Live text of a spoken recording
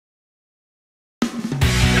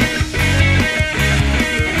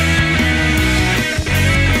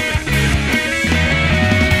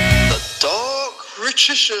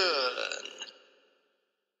Magician.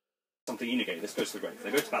 Something you negate. This goes to the grave. They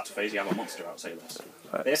go to battle phase. You have a monster out. Say less.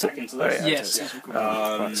 They attack into this. Yes.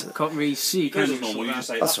 Can't really see. Goes as normal. You just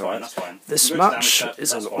say that's fine. That's fine. This match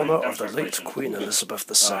is in honour of the late Queen Elizabeth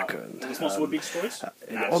II. This monster would be destroyed.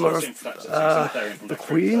 In honour of the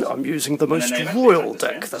Queen, I'm using the most royal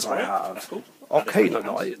deck that I have. Arcana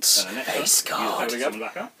Knight. Face card.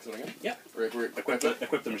 Yeah.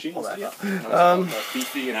 Equip the machine.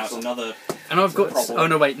 Beefy and it's another. And I've got. Oh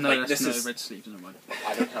no, wait, no, that's no red sleeves. Never mind.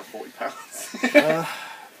 I don't have £40.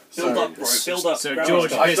 Build up, bro. Build up. So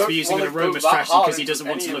George appears to be using an aroma strategy because he doesn't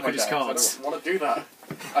want to look at his cards. I don't want to do that.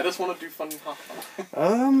 I just want to do funny haha.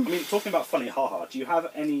 I mean, talking about funny haha, do you have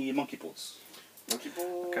any monkey balls? Monkey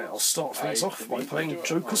ball? Okay, I'll start things off by playing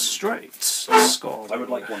Joker straight. Scott. I would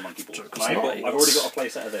like one monkey ball. Joker's I've Knight. already got a play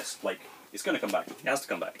set of this. Like, it's going to come back. It has to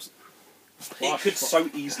come back. It could so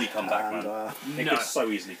easily come back, man. It could so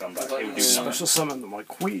easily come back. It would do Special nothing. summon my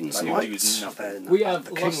Queen's Knight, then We have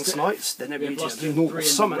the King's Knight, then immediately normal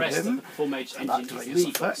summon him, and activate his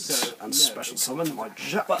effect, and special summon my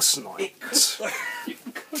Jack's Knight. So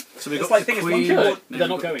we've It's got like the thing is, Queen, monkey ball, then they're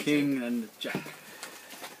not the going King, and the Jack.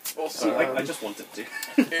 Also, I just wanted to.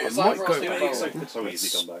 it's might either go I back. was thinking It could so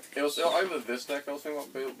easily come back. it was either this deck I was thinking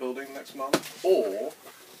about building next month, or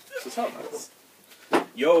Satellite Knights.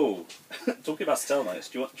 Yo, talking about Stell Knights,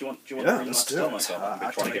 do you want to Yeah, bring let's that do Stell it. Knights up? I've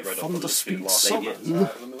been trying to get rid of Thunder for the Speed last 8 years. Summon.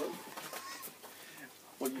 Let me look.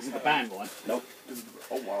 What Is it the banned one? Nope.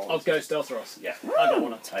 Oh wow. I'll go Stealthros. Yeah. I don't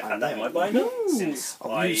want to. I've had that in my binder since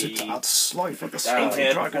I'll use it to add Slife of the came Sky here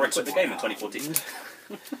before I Dragon quit the to game my in hand. 2014.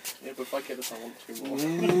 Yeah, but if I get this, I want 2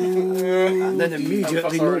 more. And then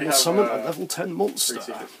immediately normal summon a level 10 monster.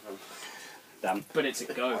 Damn. But it's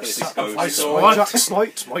a ghost. Sacrifice What? my Jack's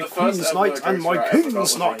Knight, my The first Queen's ever Knight, and Ghost my Rider I forgot King's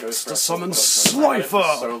was Knight Ghost to Rider summon because I had it for so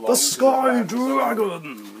Slifer, long the Sky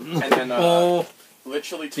Dragon. And then, Or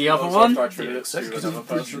literally the other one? I traded it to another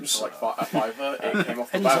person for like a fiver, it came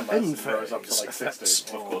off the Ends ban of list and rose up to phase like effects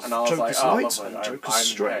 60. of And I was like, Joker's oh, Knight lovely, and Joker's I'm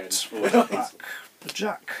Straight. paid. Back the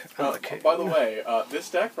Jack and the King. By the way,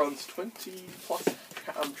 this deck runs 20 plus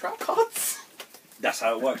trap cards. That's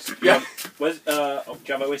how it works. Yeah. Do you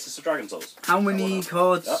have Oasis of Dragon Souls? how many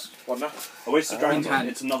cards? What now? Oasis of Dragon Souls, hand.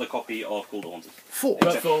 it's another copy of Call the Haunted, 4.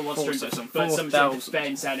 But for one string of some. But some 4,000.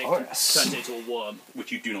 Ben Sanic Oh, yes. turns into a worm.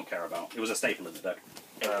 which you do not care about. It was a staple in the deck.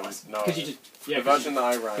 No. Because you just. Yeah, The version that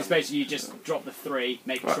I ran. because basically you just drop the 3,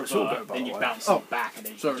 make a Right, it's all trevor, good, by then the you way. bounce Oh. it back, and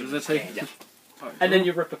then you Sorry, do was it that again, yeah. And then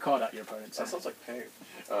you rip a card out your opponent's That hand. sounds like pain.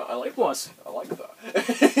 I like It was. I like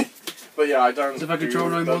that. But yeah, I don't. So if I control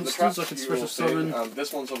no monsters, I can special summon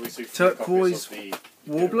this one's obviously Turquoise copies of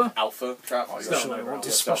the Warbler. Alpha trap. So I want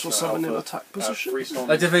to special summon in attack position.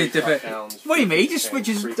 What do you mean? He just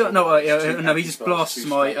switches. No, he just blasts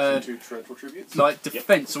my like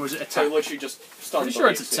defense, or is it So attack? literally just stun. Pretty sure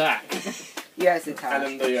it's attack. Yeah, it's attack.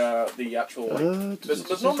 And then the actual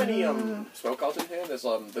there's not many spell cards in here. There's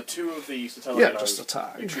the 2 of the Satellite Yeah, Knights. just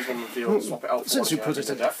attack. You choose one on the field, swap it out. For Since one you put it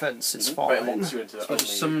in deck, defense, it's but it fine. locks you into the So I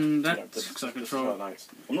just summon that, because I control. Knights.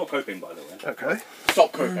 I'm not coping, by the way. Okay.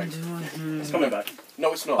 Stop coping. It's coming back.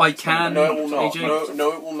 No, it's not. I can. No, it will not. AJ.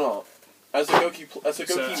 No, it will not. As a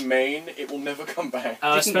Goki main, it will never come back.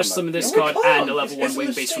 Special summon this card and a level 1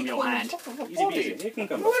 wing beast from your hand. Easy peasy. It can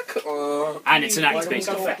come back. And it's an What are we activated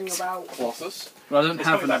talking effect. about? Colossus. Well, I don't It's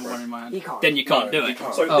have a coming level back, 1 in my hand. You can't. Then you can't do you it.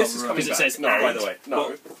 can't. So Oh, this is right. coming Because it back. says No, by the way. No.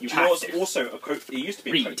 But You it have was to. also a code. It used to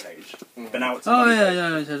be a code Read. page, but now it's. Oh, another yeah, page.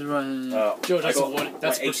 yeah, it says right. George, I that's a got warning.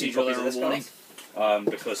 That's like 18 procedural copies of error this warning. card,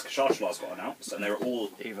 because Kashashlar's got announced, and they're all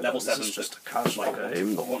Even level though 7. this is just a casual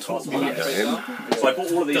game, not a one tournament class game. So I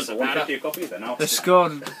bought all of these Doesn't for 150 a copy. They're now. The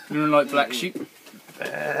Scarred Lunalight Black Sheep.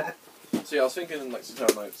 So yeah, I was thinking like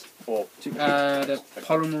Satellite Knights. Or The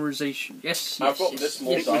polymerization. Yes, I've yes, got yes. this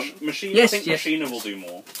more yes. done. Machine. Yes, I think yes. Machina will do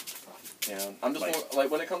more. Yeah, I'm just Like- more,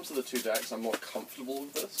 like when it comes to the 2 decks, I'm more comfortable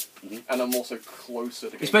with this, Mhm. and I'm also closer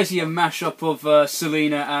to. It's basically a mashup of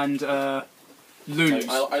Selena and Lulu.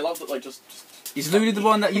 I love that. Like just Is Lulu the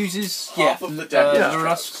one that uses half of the deck. Yeah.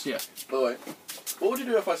 Lyrilusc? Yeah. By the way, what would you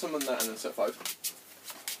do if I summoned that and then set 5?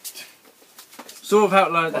 Sort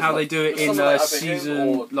of how they do it Just in summon, like, either him season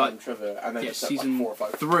or, like Trivia, and then yeah, just set season like 4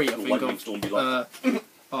 or 5. 3 I think Lightning Storm be like. of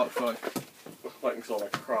Arc 5. Lightning Storm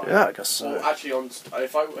like a crap. Yeah, I guess so. Well, actually,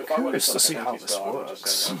 if I went Curious to to see like, how an this anti-spell, I would just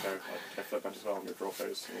works. say, okay, I flip anti-spell on your draw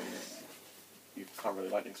phase. You can't really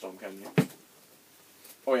Lightning Storm, can you?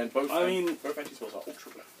 Oh yeah, and both anti-spells are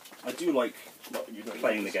ultra blue. I do like You don't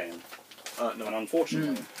playing the use- game, No, and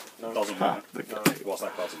unfortunately, no. it doesn't Ha, work. the No. Whilst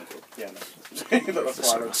that card's in the field. Yeah, no. That's This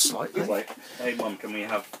why I one don't. slightly. It's like, hey mum, can we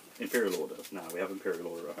have Imperial Order. Now we have Imperial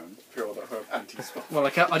Order at home. Imperial Order at home. Anti-spell. Well,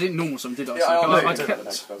 I didn't normal summon, did I?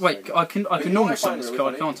 Yeah, Wait, I can normal summon this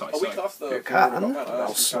card, can't I? A week after You can.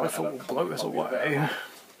 I'll stifle blow it away.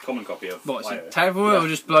 Common copy of. What, is Io. it terrible or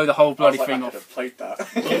just blow the whole bloody thing off? Played that.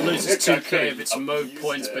 It loses 2k of its mode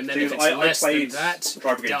points, but then if it's less than that,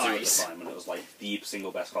 Tri Brigade Zoo at the dies. time, and it was like the single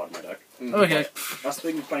best card in my deck. Okay. That's the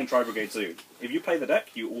thing with playing Tri Brigade Zoo. If you play the deck,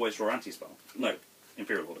 you always draw anti-spell. No,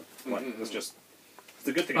 Imperial Order. Like, it's just... It's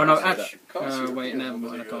a good thing Oh no, about the actually... wait, never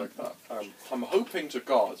mind, I can't. I'm hoping to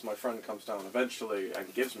God my friend comes down eventually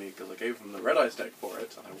and gives me, because I gave him the Red Eyes deck for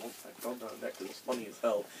it, and I want that goddamn deck because it's funny as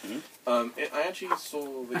hell. I actually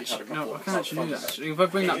saw that you had a couple No, I of can actually do that. Actually. If I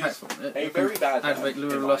bring that back from it, a very bad activate deck, in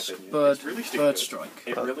my Lyrilusc opinion. Bird, It's really Bird stupid. Strike.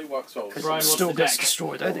 It really works well. Brian, It what's still the gets deck?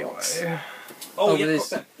 destroyed anyway. Oh, Oh, yeah,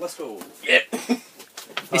 this- let's go.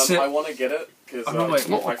 It's I want to get it because I'm not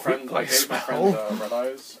waiting. my friend, I gave my friend Red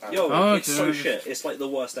Eyes. And Yo, Oh, it's so okay. shit. It's like the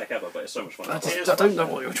worst deck ever, but it's so much fun. I don't know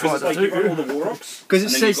what you're trying Because to like, you run all do. the War Rocks. Because it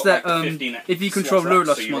and then says you've got, that like, the 15 if you control slots left,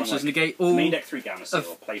 Lyrilusc so you run, monsters, like, negate all main deck 3 Gamma Seal,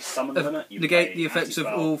 play summon limit, you negate play the effects of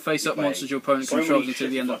anti-spell, all face-up you play monsters your opponent so many controls until shit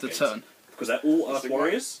the end of the floodgates. turn. Because they're all Earth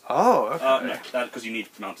Warriors. Oh, okay. No, that because you need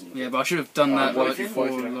Mountain Limit. Yeah, but I should have done that what like if you- before,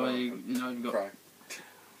 what if you don't like, know? you know, you've got... Cry.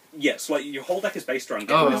 Yes, like your whole deck is based around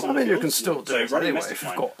Oh. getting this I on the mean, you field. can still do So it running anyway Mystic if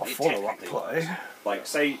you've Mind, got a it follow-up technically play. Like,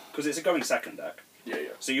 say, because it's a going second deck. Yeah.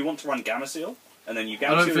 So you want to run Gamma Seal, and then you I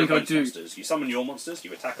Gamma don't Seal your think I opponent's do. monsters. You summon your monsters,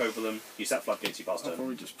 you attack over them, you set floodgates, you pass I'll turn.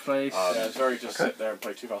 probably just play... Yeah, it's very just sit there and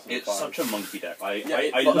play 2005. It's such a monkey deck. I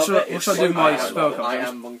Yeah, love should I- it. what It's should I do so with my bad. spell card? I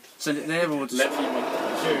am monkey. Send it there or just... Let me monkey.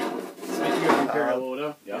 Dude, speaking of Imperial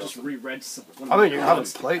Order, yeah. I just reread some. I mean, you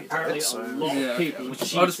haven't played Apparently, it, so... a lot Yeah. of people were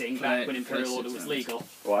I'll just cheating play back it, when Imperial play Order was 6 legal.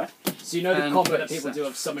 Why? So you know the And combo play that people do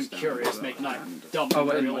of summon Saxton. Curious, make Knight, dump Oh,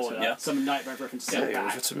 wait, Imperial my Order, turn. Yeah. summon Nightmare Griffin, send Hey,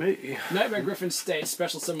 back. over to me. Nightmare Griffin states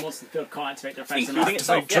special summon monster in the field can't activate their effects Including and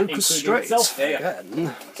itself. activate, Joker including straight. itself.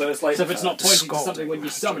 Again. So it's like... So if it's not pointing to Scalding something when you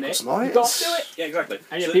summon it, Joker's you Knight. can't do it. Yeah, exactly.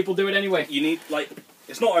 And yet So people do it anyway. you need, like...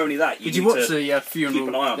 It's not only that, Did you you need watch to the funeral? keep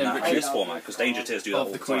an eye on then that in Richard? this format, because Danger Tears do that Of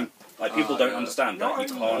all the the Queen. time. Like, people don't understand that you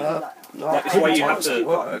can't... Oh, Like, it's why you have to...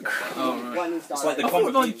 Work. Oh, right. It's like the I thought,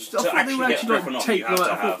 combo... like, To I thought they actually would get actually Griffin like on, take you have like,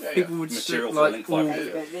 to I thought have people would material strip for like Link all.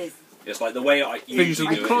 5. It's like the way I Things usually will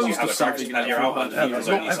be do it is closed you or have a character, you something have your like outbound, that. Yeah, you but use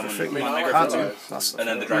not only summon everything Green you Griffin, can do. That's the and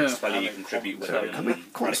then the thing. Dragon Yeah. Spell you contribute with So, it. can we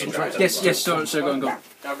and concentrate? Dragon Yes, Spell. yes, so go and go.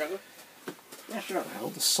 Hell,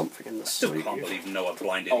 there's something in the Still sleeve. can't believe Noah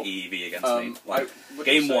blinded Oh. EEV against me. Like, would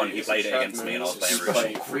game you say 1 he it's played a it chat against me and I was playing move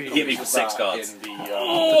Ruby. play He hit me for 6 that cards. in the,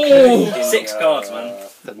 Oh! 6 cards, man.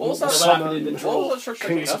 The What was normal that? What happened in the summon. draw? What was that structure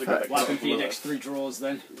King's again? Effect. What happened for your next 3 draws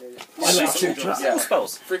then? I I like like 2 two draws. Yeah. All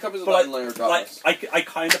spells. 3 copies of But Latin Layer like, Goddess. I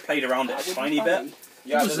kind of played around it a tiny bit,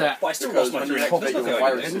 Yeah, What was that? but I still Because lost my when 3 you next. activate There's your nothing I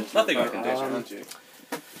can viruses, do. Nothing I can you do. aren't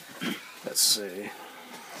you? Let's see.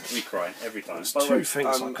 We cry every time. There's By the two way,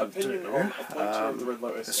 things I could opinion do. on appointing the Red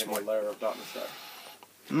Lotus this in a might- Layer of Darkness deck.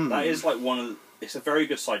 That is like one of the... It's a very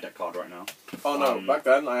good side deck card right now. Oh no, back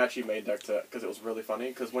then I actually made deck to because it was really funny,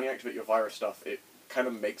 because when you activate your virus stuff, it kind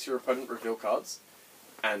of makes your opponent reveal cards.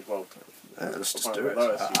 And, well, Let's just Upon do Red it.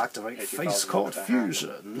 Lotus, you Activate take your face cards card into their hand.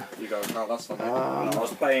 fusion. you go, oh, that's funny. I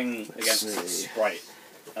was playing Let's against see. Sprite,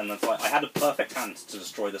 and it's like I had a perfect hand to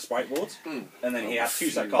destroy the Sprite board, Mm. and then he had 2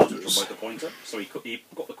 set cards which were both the pointer, so he got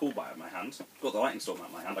the cool bite out of my hand, got the lightning storm out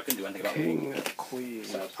of my hand. I couldn't do anything about the King, board. queen,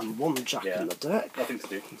 Sad. and 1 jack Yeah. in the deck. Nothing to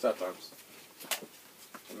do. Sad times.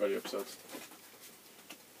 Very upset.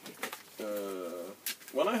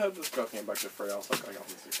 When I heard this card came back to 3, I was like, I got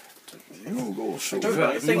this. You go so don't know,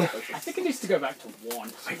 I think- I think it needs to go back to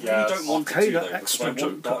 1. I really Yes. don't want it Okay, to, that though, because extra I want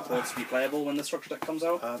Joker. Dark Lords to be playable when the structure deck comes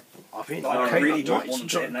out. I mean, Like, I okay, really don't Knight's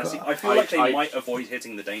want to hit Nessie. Joker. I feel like they I- might avoid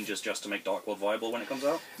hitting the dangers just to make Dark Lord viable when it comes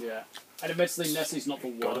out. Yeah. And admittedly, Nessie's not the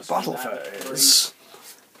Got a worst. battle in that. phase.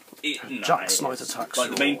 No, Jack's it Knight is. attacks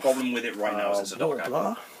Like, the main your, problem with it right now is it's a dark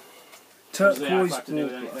Warbler. Does the Turquoise act have to do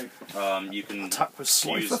with ball. anything? You can Attack with use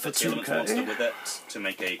Slifer for the Elements monster 2k. with it to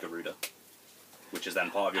make a Garuda, which is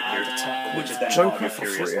then part of your period. Ah. Which is then part of Joker your for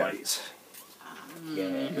Furious Light.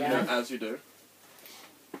 3/8. As you do.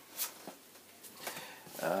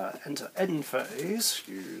 Enter end phase.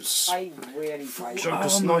 Use I really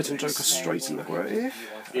Joker's Knight and Joker straight in the grave.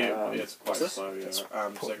 Yeah, it's quite what's this? slow, yeah.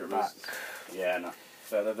 Put Sacred back. Roots. Yeah, no.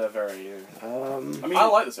 They're very... I mean, I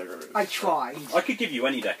like the Sacred Roots. I tried. I could give you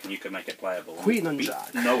any deck and you could make it playable. Queen and Beat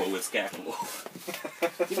Jack. Noah with Scarecrow.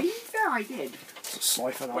 To be fair, I did.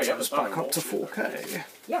 Slifer now Wait, yeah, goes that's not back up to involved, 4k.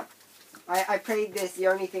 Yeah. I played this. The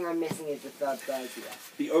only thing I'm missing is the third Thursday.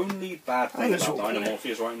 The only bad thing that's about all right.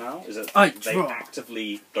 Dynamorpheus right now is that I they draw.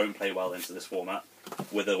 actively don't play well into this format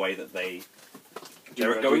with the way that they... Do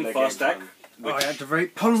They're they going do their first game deck, plan? which I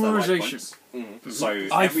activate ups their life polarization. points. Mhm. So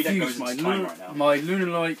I every deck goes fused into time right now. my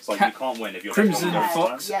Lunalight, It's like you can't win if you're Crimson going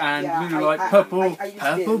Fox, Yeah, and yeah, Lunalight Purple, I used to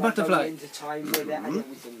Purple like, go Butterfly. into time with it, and it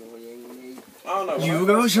was annoying me. I don't know. You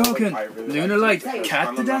go, Shulkin. Lunalight, Cat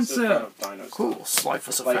Cat the Dancer. Cool.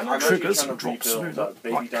 Slifer's Like, effect I'm triggers actually and trying drops to rebuild Luna. that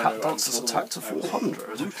Baby Like Dino Cat and Dancer's Little attack to Dino.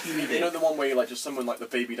 400. You know the one where you like just summon like the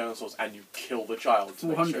baby dinosaurs and you kill the child to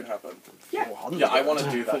make 400. shit happen? 400. Yeah, I want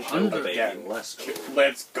to do that shit 400. again. Let's go.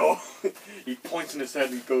 Let's go. He points in his head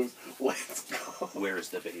and he goes, "Let's go." Where is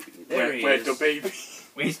the baby? Where's the baby?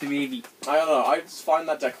 Where's the baby? I don't know. I just find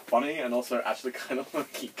that deck funny and also actually kind of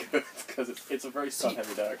lucky good because it's a very stun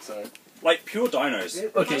heavy deck. So Like pure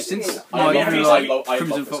dinos. Okay, since I my love these- Lunalight I Crimson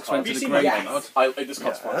love this Fox card. went to Have the you seen my graveyard, this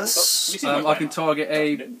card's fine. Yes. I can target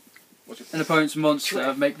an opponent's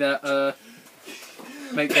monster, make that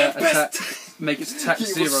attack, make its attack He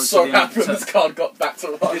 0 was to so the happy end. when this card got back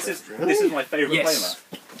to life. This is my favourite Yes.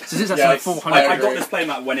 playmat. So since that's Yeah, like it's- 400, I agree. got this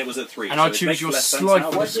playmat when it was at 3. and so I it choose makes your less sense slide now.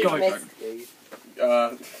 for the What did you Skydragon.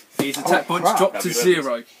 miss? His attack points crap. drop Have to you heard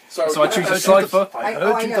 0. So So I choose a I Slifer, I I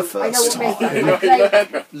heard you know, the first I know what time. makes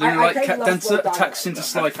it. Lunalight played Cat Lost Dancer World attacks Dino. into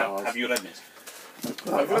Slifer. Have you read this?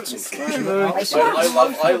 Oh, that's unfortunate.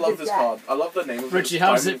 I love this card. I love the name of it. Richie,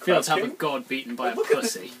 how does it Diamond feel to have a Crab god beaten by a Look at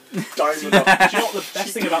pussy? King. Diamond Do you know what the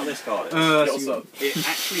best thing about this card is? What's up? It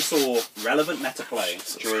actually saw relevant meta play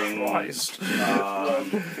during Christ.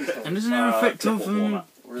 And isn't there an effect of format.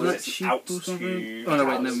 Black It's Sheep out or something? to Oh no,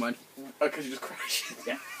 wait, towers. never mind. Because you just crash.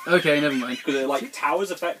 Okay, never mind. Because like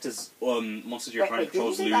towers effect is monsters you're trying to Wait, did you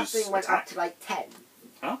control say that lose thing went up attack. to like 10?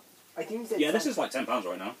 Huh? I think you said Yeah, this something. is like £10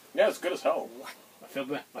 right now. Yeah, it's good as hell.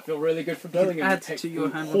 I feel really good for building it. Add to your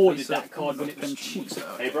hand hoarded that card when it then was shoots it.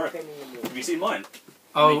 Hey bro, have you seen mine?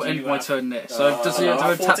 Oh, Made end you my out. turn there. So does the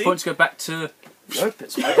attack 14? points go back to? Nope,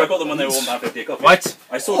 it's I got them when they were £1.50 a copy. What?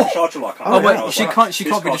 I saw the Chargelar come Oh out and I wait, was she like, can't this be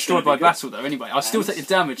card's destroyed gonna by be good. battle though. Anyway, I still take the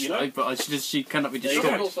damage You know- though, but she cannot be You got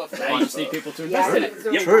destroyed. cool stuff. I just need people to Yeah, invest in it. it's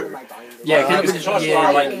all Yep. in my binder. Yeah, Because can the it- Chargelar yeah,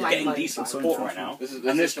 are like yeah. getting Yeah. decent support right now, This is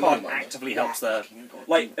and this the card main line. actively Yeah. helps their.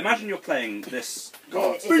 Like, imagine you're playing this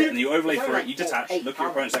card, It's a- and you overlay it's for only it, you like detach, 8 look at your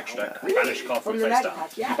opponent's extra deck, Really? banish a card from From your the face leg down.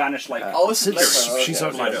 pack, yeah. You banish like. Oh, this is Since she's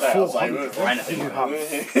only like 400, or anything. you have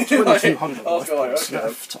I 2,200 was life like, points okay.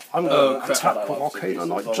 left. I'm Oh, going to crap. attack with Arcana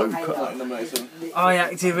Knight Joker. Amazing. I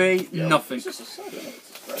activate nothing. It's just a side note,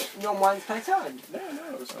 it's great. Your one's per turn. No,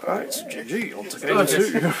 it's Alright, so GG, on to game Okay.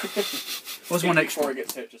 2. What's one Before extra? it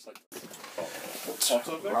gets hit, just like pot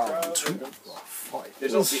of it. Round 2. Fight.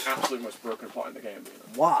 It's also the absolute most broken pot in the game.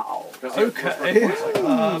 Wow, Because it was okay.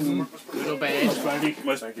 broken. Good or bad.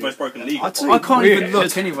 Most broken league. I'd say I can't even weird.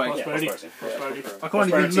 look anyway. Yeah, prosperity. I can't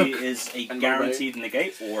even Prosperity look. is a guaranteed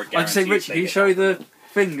negate or a guaranteed. I can say, Richard, can you show the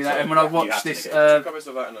thing that when I watched this? Two copies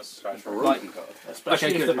of that in a Skype. Like,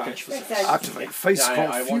 okay, good. Okay. It says, Activate face Yeah, card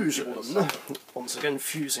I want fusion. people to stop. Once again,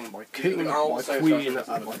 fusing my king, I'll my say queen,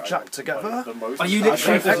 Skype and my is jack the together. most Are you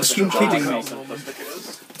literally extra fucking kidding me? simplistic it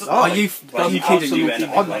is. Are you Well, fucking you kidding me? absolutely end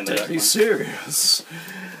up I'm playing the deadly deck. serious.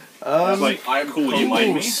 Like, I'm cool, you mind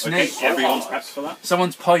me? Okay, snake. everyone's prepped for that.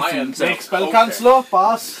 Someone's I am pythons big out. spell canceller,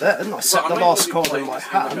 pass. Then I set the last card in my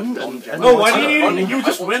hand and No, why my do turn. you? You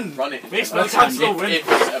just win. Run it. Make spell canceller win. If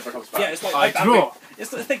this ever comes back. Yeah, it's like I draw.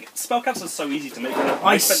 It's the thing. Spell cancel is so easy to make.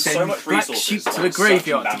 I spent so send much black resources sheep to on the searching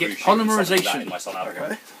graveyard to bamboo get sheep and stuff like that polymerization. in my Sun Algorithm.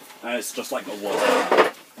 Okay. And it's just like a wall.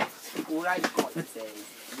 all I've got to say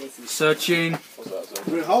is this is Searching, What's that?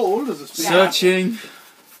 So? Wait, how old is this? searching.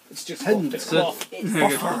 It's just Hens. it's cloth. it's There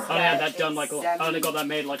you go. I only had that done like it's, I only got that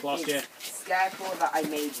made like last year. Scarecrow that I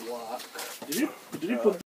made work. Did you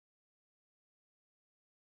put?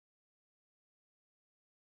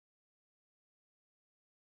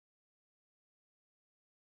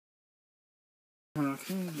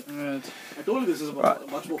 I told you this is a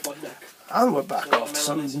much more fun deck. And we're back after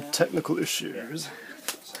some technical issues.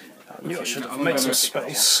 I knew I should have made some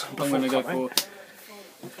space I'm before going to go coming.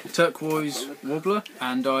 for Turquoise Wobbler,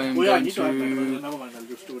 and I am Oh yeah, I going need to add that, to never mind, I'll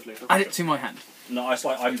just do it later. add it to my hand. No, it's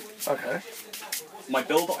like Okay. my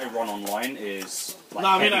build that I run online is like No,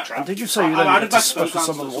 I mean, heavy I- trap. And did you say you I've then added had to back spell special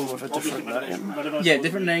cancel, summon one with a obviously, different name? whenever I Yeah, suppose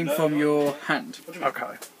different to name do from your hand.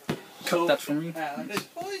 Okay. Cut that from you. There's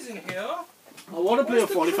boys in here. I want to play a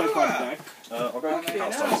 45 card deck. I'll go outside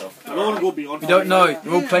myself. I don't want to go beyond. You don't 45. know,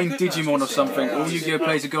 you're all playing Digimon or something. All Yu-Gi-Oh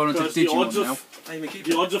players are going into Because the odds Digimon now.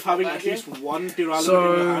 The odds of having at least one Tiralum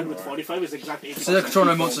So- in your hand with 45 is exact 80%. So the control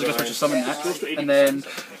no monsters go special summon that, Close to 80%. and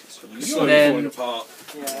then apart.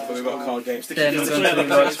 But we've got card games to then keep we're So going yeah, to the do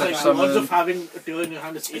like odds special of summon. having a Tir in your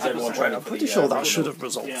hand is 80%. I'm pretty sure that should have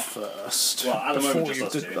resolved Yeah. first. Well, at the moment, Before just you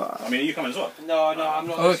us did two. that. I mean, are you coming as well? No, I'm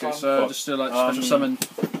not. Oh, okay, so just do like special summon.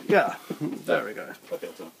 Yeah, there we go. Okay,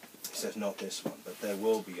 so. It says not this one, but there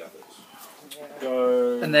will be others.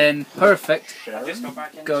 And then her effect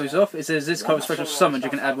goes off. It says this card is special summoned. You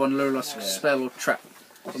can add one Lyrilusc spell or trap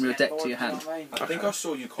from your deck to your hand. I think I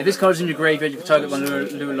saw you. If this card is in your graveyard, you can target one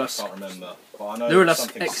Lyrilusc.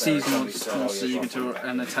 Lyrilusc Xyz monster you can draw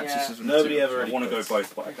and attack systems. Nobody ever want to go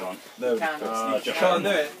both, but I can't. No, can't do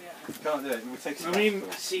it. Can't do it. I mean,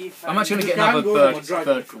 I'm actually going to get another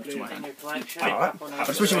bird call to my hand. I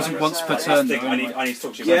just wish it wasn't once per turn though. I need to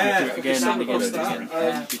talk to you about it again and again and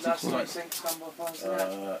again.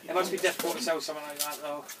 It must be difficult to sell something like that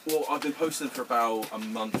though. Well, I've been posting for about a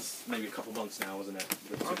month, maybe a couple of months now, wasn't it?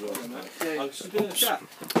 I was just doing a chat.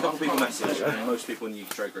 A couple of people messaged, and most people in the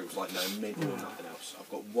trade group was like, no, maybe or nothing else. I've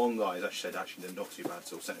got one guy who's actually said, actually, they're not too bad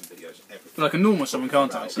at all, sending videos, everything. Like a normal summon,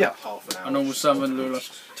 can't I? Yeah. Half an hour. A normal summon,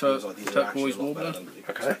 Lyrilusc Turquoise Warbler.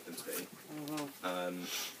 Okay.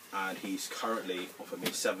 And he's currently offered me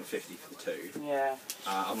 $750 for the 2. Yeah.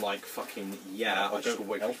 I'm like, fucking yeah, I just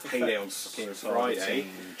wait for payday on fucking Friday.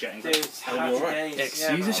 Dude,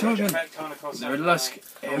 Xyz is charging. Lyrilusc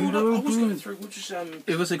Emerald Blue.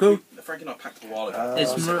 It was a go. Frank and I packed a while ago.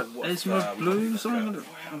 Esmer Blue? Something?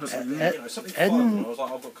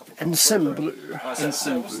 Ensign Blue.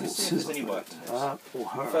 Ensign Blue.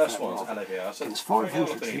 First one's Olivia. I said, it's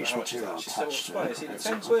 500 piece material attached to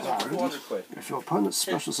it. If your opponent's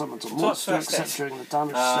special summons a monster except during the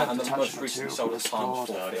damage set detached material for this card,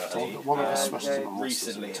 that one of the special summon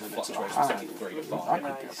monsters will turn into a hand. That could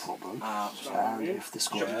be a problem. And if this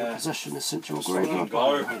card in your possession is sent to your graveyard,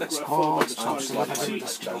 by this card, times the level to your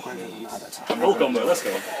graveyard and add it to all gone, let's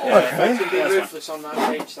go.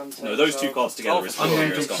 No, those two cards together is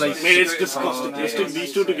it's disgusting.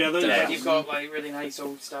 These two together. You've got like really nice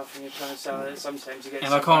old stuff and you're trying to sell it. Sometimes you get.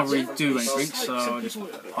 And I can't really do anything, so I just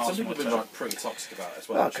pass. Some people have been like pretty toxic about it as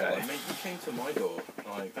well. Okay. Like, mate, you came to my door.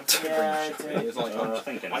 Like, don't bring shit to me. It's like,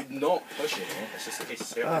 I'm not pushing it. It's just a case of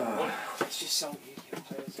saying, it's just so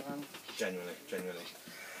genuinely.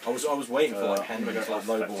 I was waiting for like Henry to like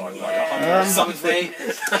lowball me like 100 something.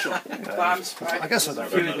 I guess I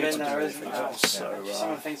don't really need to do anything else. So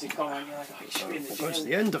someone thinks you can't. You're like, oh, you should be in the we'll go to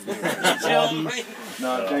the end of the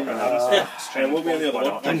No, genuinely. We'll be on the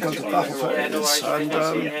other one. Then go to battle phase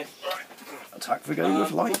and attack the game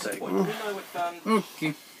with lightning.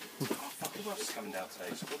 Okay.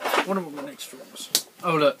 What about my next draws?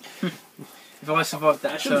 Oh look. If I survived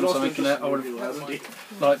that turn or something, I would have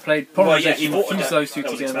like played polarization, fuse those two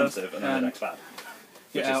together, and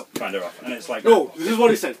get out. Kind of rough. And it's like, no, this is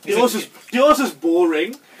what he said. Deals is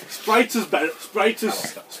boring. Sprites is better. Sprites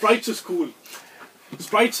is cool.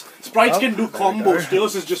 Sprites can do combos.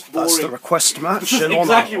 Deals is just boring. That's the request match in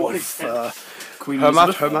exactly honour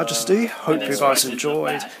of Her Majesty. Hope you guys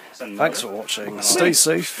enjoyed. Thanks for watching. Stay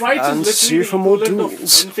safe and see you for more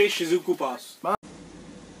duels.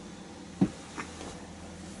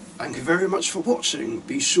 Thank you very much for watching.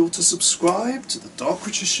 Be sure to subscribe to the Dark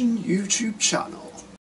Magician YouTube channel.